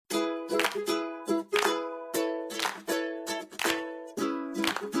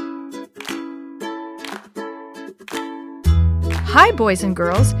Hi, boys and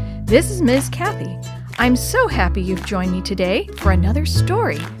girls. This is Ms. Kathy. I'm so happy you've joined me today for another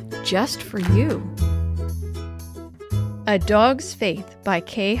story just for you. A Dog's Faith by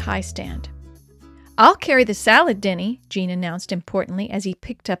Kay Highstand. I'll carry the salad, Denny, Gene announced importantly as he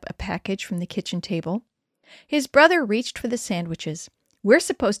picked up a package from the kitchen table. His brother reached for the sandwiches. We're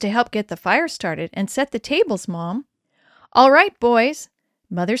supposed to help get the fire started and set the tables, Mom. All right, boys.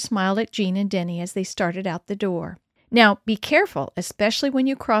 Mother smiled at Gene and Denny as they started out the door. Now, be careful, especially when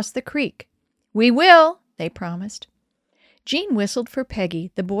you cross the creek. We will, they promised. Gene whistled for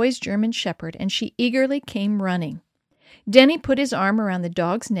Peggy, the boy's German shepherd, and she eagerly came running. Denny put his arm around the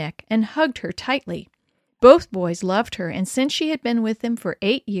dog's neck and hugged her tightly. Both boys loved her, and since she had been with them for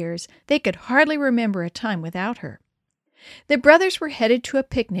 8 years, they could hardly remember a time without her. The brothers were headed to a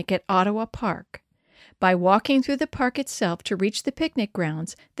picnic at Ottawa Park. By walking through the park itself to reach the picnic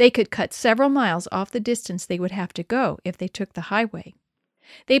grounds, they could cut several miles off the distance they would have to go if they took the highway.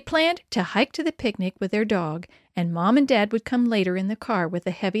 They planned to hike to the picnic with their dog, and Mom and Dad would come later in the car with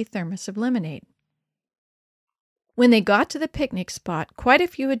a heavy thermos of lemonade. When they got to the picnic spot, quite a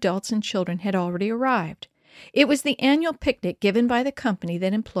few adults and children had already arrived. It was the annual picnic given by the company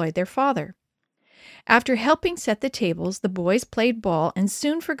that employed their father. After helping set the tables, the boys played ball and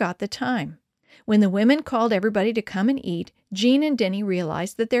soon forgot the time. When the women called everybody to come and eat, Gene and Denny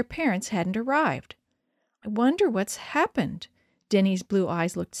realized that their parents hadn't arrived. I wonder what's happened. Denny's blue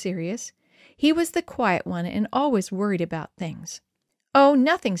eyes looked serious. He was the quiet one and always worried about things. Oh,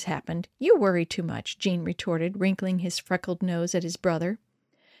 nothing's happened. You worry too much, Gene retorted, wrinkling his freckled nose at his brother.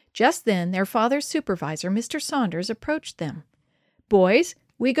 Just then, their father's supervisor, Mr. Saunders, approached them. Boys,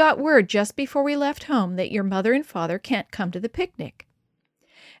 we got word just before we left home that your mother and father can't come to the picnic.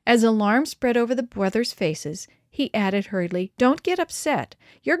 As alarm spread over the brothers' faces, he added hurriedly, Don't get upset.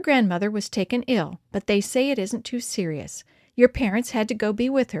 Your grandmother was taken ill, but they say it isn't too serious. Your parents had to go be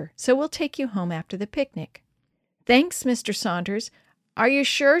with her, so we'll take you home after the picnic. Thanks, Mr. Saunders. Are you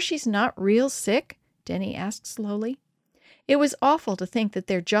sure she's not real sick? Denny asked slowly. It was awful to think that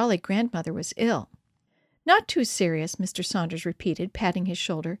their jolly grandmother was ill. Not too serious, Mr. Saunders repeated, patting his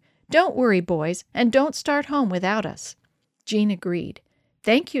shoulder. Don't worry, boys, and don't start home without us. Gene agreed.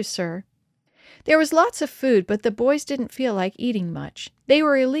 Thank you, sir. There was lots of food, but the boys didn't feel like eating much. They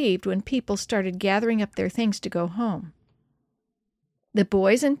were relieved when people started gathering up their things to go home. The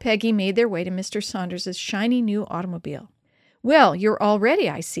boys and Peggy made their way to Mr. Saunders' shiny new automobile. Well, you're all ready,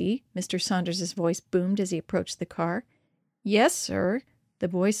 I see, Mr. Saunders' voice boomed as he approached the car. Yes, sir. The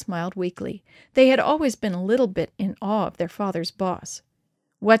boys smiled weakly. They had always been a little bit in awe of their father's boss.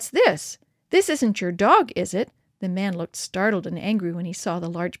 What's this? This isn't your dog, is it? The man looked startled and angry when he saw the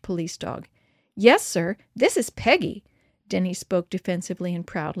large police dog. Yes, sir, this is Peggy. Denny spoke defensively and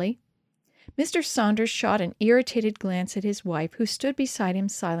proudly. Mr. Saunders shot an irritated glance at his wife, who stood beside him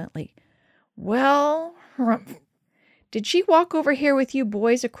silently. Well, humph. Did she walk over here with you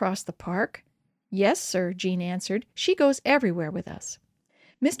boys across the park? Yes, sir, Gene answered. She goes everywhere with us.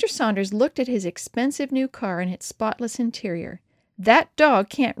 Mr. Saunders looked at his expensive new car and its spotless interior. That dog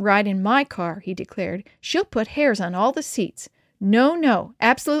can't ride in my car, he declared. She'll put hairs on all the seats. No,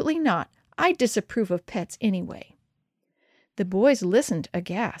 absolutely not. I disapprove of pets anyway. The boys listened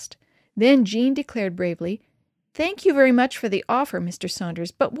aghast. Then Gene declared bravely, Thank you very much for the offer, Mr. Saunders,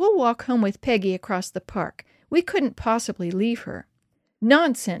 but we'll walk home with Peggy across the park. We couldn't possibly leave her.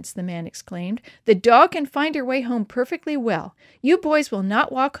 Nonsense, the man exclaimed. The dog can find her way home perfectly well. You boys will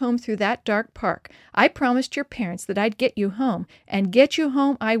not walk home through that dark park. I promised your parents that I'd get you home, and get you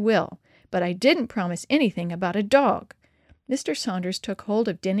home I will. But I didn't promise anything about a dog. Mr. Saunders took hold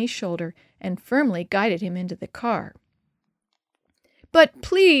of Denny's shoulder and firmly guided him into the car. But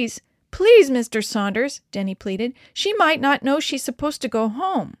please, Mr. Saunders, Denny pleaded. She might not know she's supposed to go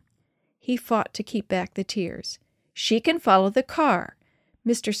home. He fought to keep back the tears. She can follow the car.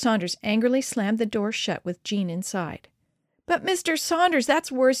 Mr. Saunders angrily slammed the door shut with Gene inside. But Mr. Saunders,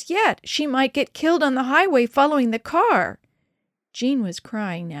 that's worse yet. She might get killed on the highway following the car. Gene was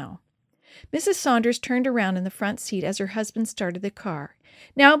crying now. Mrs. Saunders turned around in the front seat as her husband started the car.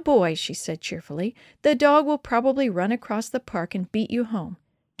 Now, boys, she said cheerfully, the dog will probably run across the park and beat you home.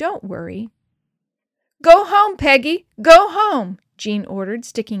 Don't worry. Go home, Peggy! Go home! Gene ordered,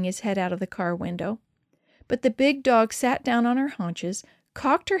 sticking his head out of the car window. But the big dog sat down on her haunches,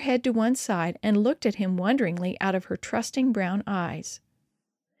 cocked her head to one side, and looked at him wonderingly out of her trusting brown eyes.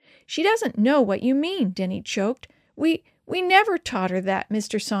 She doesn't know what you mean, Denny choked. We never taught her that,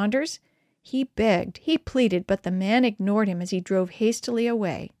 Mr. Saunders. He begged, he pleaded, but the man ignored him as he drove hastily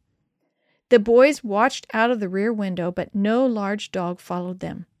away. The boys watched out of the rear window, but no large dog followed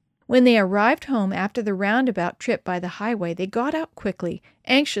them. When they arrived home after the roundabout trip by the highway, they got out quickly,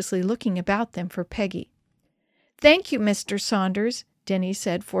 anxiously looking about them for Peggy. "Thank you, Mr. Saunders," Denny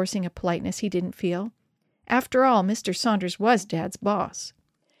said, forcing a politeness he didn't feel. After all, Mr. Saunders was Dad's boss.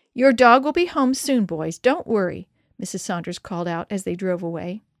 "Your dog will be home soon, boys. Don't worry," Mrs. Saunders called out as they drove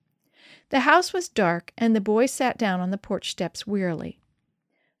away. The house was dark, and the boys sat down on the porch steps wearily.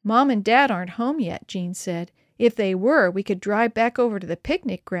 "Mom and Dad aren't home yet," Jean said. "If they were, we could drive back over to the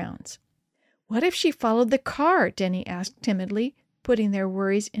picnic grounds." "What if she followed the car?" Denny asked timidly, putting their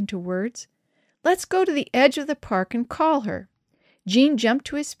worries into words. "Let's go to the edge of the park and call her." Jean jumped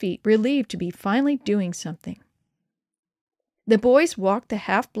to his feet, relieved to be finally doing something. The boys walked the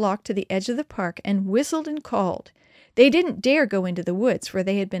half-block to the edge of the park and whistled and called. They didn't dare go into the woods, for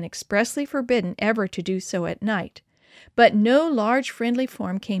they had been expressly forbidden ever to do so at night. But no large friendly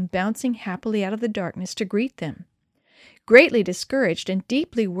form came bouncing happily out of the darkness to greet them. Greatly discouraged and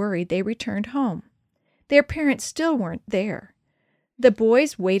deeply worried, they returned home. Their parents still weren't there. The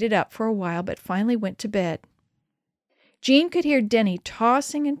boys waited up for a while, but finally went to bed. Jean could hear Denny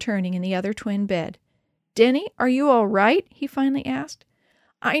tossing and turning in the other twin bed. "Denny, are you all right?" he finally asked.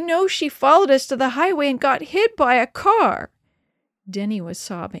 "I know she followed us to the highway and got hit by a car." Denny was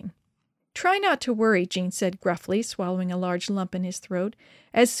sobbing. "Try not to worry," Jean said gruffly, swallowing a large lump in his throat.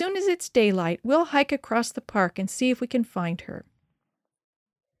 "As soon as it's daylight, we'll hike across the park and see if we can find her."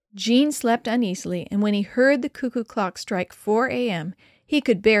 Jean slept uneasily, and when he heard the cuckoo clock strike 4 a.m., he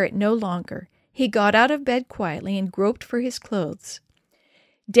could bear it no longer. He got out of bed quietly and groped for his clothes.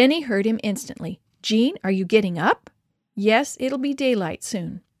 Denny heard him instantly. "Jean, are you getting up?" "Yes, it'll be daylight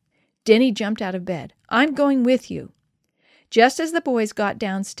soon." Denny jumped out of bed. "I'm going with you." Just as the boys got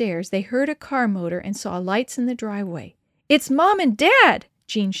downstairs, they heard a car motor and saw lights in the driveway. "It's Mom and Dad!"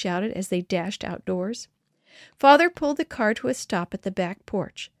 Jean shouted as they dashed outdoors. Father pulled the car to a stop at the back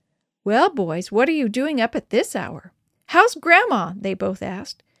porch. "Well, boys, what are you doing up at this hour?" "How's Grandma?" they both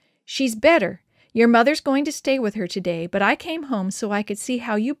asked. "She's better. Your mother's going to stay with her today, but I came home so I could see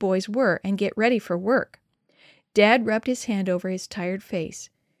how you boys were and get ready for work." Dad rubbed his hand over his tired face.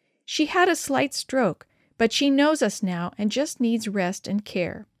 "She had a slight stroke, but she knows us now and just needs rest and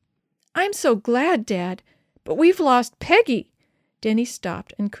care." "I'm so glad, Dad, but we've lost Peggy." Denny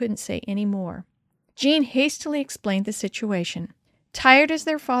stopped and couldn't say any more. Jean hastily explained the situation. Tired as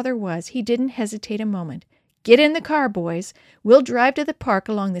their father was, he didn't hesitate a moment. "Get in the car, boys. We'll drive to the park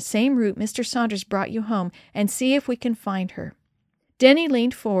along the same route Mr. Saunders brought you home and see if we can find her." Denny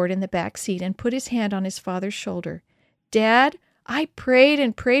leaned forward in the back seat and put his hand on his father's shoulder. "Dad, I prayed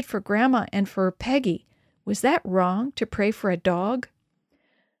and prayed for Grandma and for Peggy. Was that wrong, to pray for a dog?"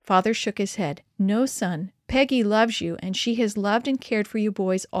 Father shook his head. "No, son. Peggy loves you, and she has loved and cared for you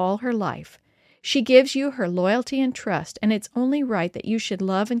boys all her life. She gives you her loyalty and trust, and it's only right that you should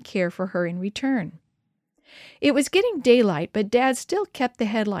love and care for her in return." It was getting daylight, but Dad still kept the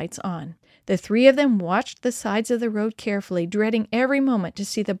headlights on. The three of them watched the sides of the road carefully, dreading every moment to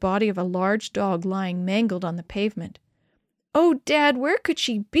see the body of a large dog lying mangled on the pavement. "Oh, Dad, where could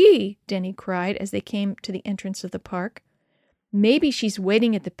she be?" Denny cried as they came to the entrance of the park. "Maybe she's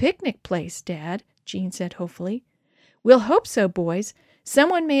waiting at the picnic place, Dad," Jean said hopefully. "We'll hope so, boys.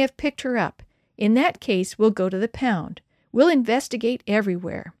 Someone may have picked her up. In that case, we'll go to the pound. We'll investigate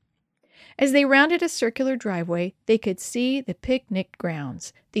everywhere." As they rounded a circular driveway, they could see the picnic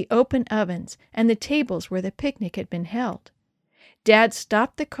grounds, the open ovens, and the tables where the picnic had been held. Dad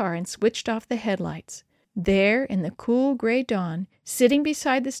stopped the car and switched off the headlights. There, in the cool gray dawn, sitting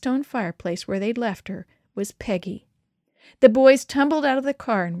beside the stone fireplace where they'd left her, was Peggy. The boys tumbled out of the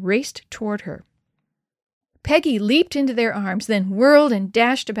car and raced toward her. Peggy leaped into their arms, then whirled and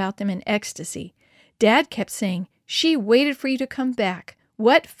dashed about them in ecstasy. Dad kept saying, "She waited for you to come back.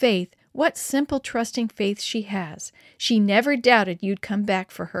 What faith! What simple, trusting faith she has. She never doubted you'd come back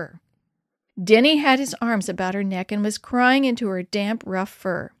for her." Denny had his arms about her neck and was crying into her damp, rough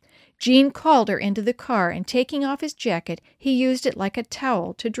fur. Jean called her into the car, and taking off his jacket, he used it like a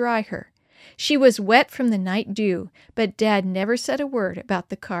towel to dry her. She was wet from the night dew, but Dad never said a word about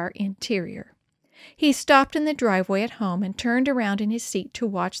the car interior. He stopped in the driveway at home and turned around in his seat to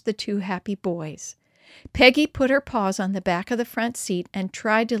watch the two happy boys. Peggy put her paws on the back of the front seat and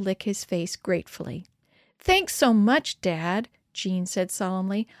tried to lick his face gratefully. "Thanks so much, Dad," Jean said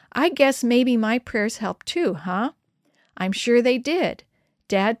solemnly. "I guess maybe my prayers helped too, huh?" "I'm sure they did."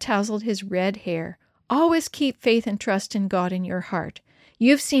 Dad tousled his red hair. "Always keep faith and trust in God in your heart.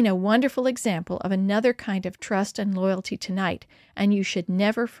 You've seen a wonderful example of another kind of trust and loyalty tonight, and you should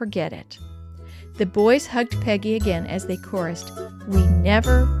never forget it." The boys hugged Peggy again as they chorused, "We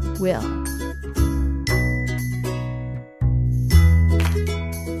never will."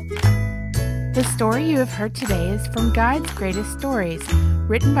 The story you have heard today is from Guide's Greatest Stories,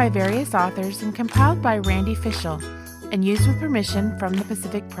 written by various authors and compiled by Randy Fischel, and used with permission from the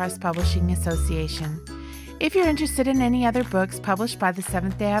Pacific Press Publishing Association. If you're interested in any other books published by the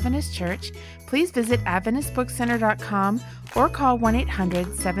Seventh-day Adventist Church, please visit AdventistBookCenter.com or call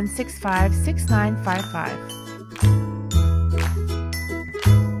 1-800-765-6955.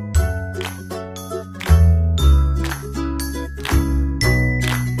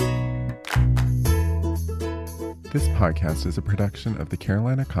 This podcast is a production of the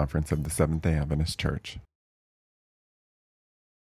Carolina Conference of the Seventh-day Adventist Church.